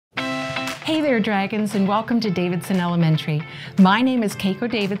Hey there, Dragons, and welcome to Davidson Elementary. My name is Keiko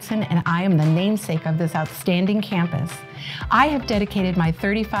Davidson, and I am the namesake of this outstanding campus. I have dedicated my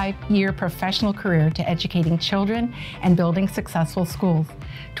 35-year professional career to educating children and building successful schools.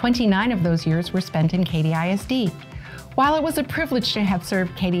 29 of those years were spent in Katy ISD. While it was a privilege to have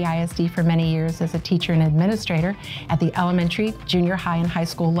served Katy ISD for many years as a teacher and administrator at the elementary, junior high, and high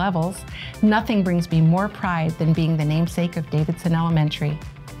school levels, nothing brings me more pride than being the namesake of Davidson Elementary.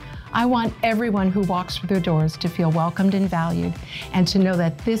 I want everyone who walks through the doors to feel welcomed and valued, and to know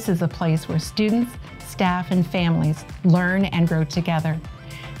that this is a place where students, staff, and families learn and grow together.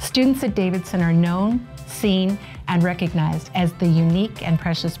 Students at Davidson are known, seen, and recognized as the unique and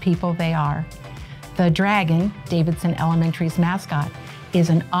precious people they are. The Dragon, Davidson Elementary's mascot, is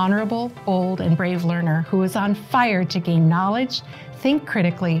an honorable, old, and brave learner who is on fire to gain knowledge, think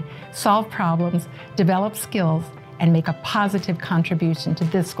critically, solve problems, develop skills, and make a positive contribution to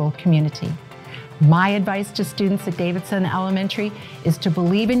this school community. My advice to students at Davidson Elementary is to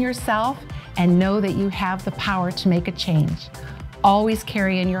believe in yourself and know that you have the power to make a change. Always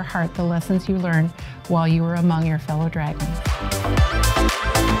carry in your heart the lessons you learned while you were among your fellow Dragons.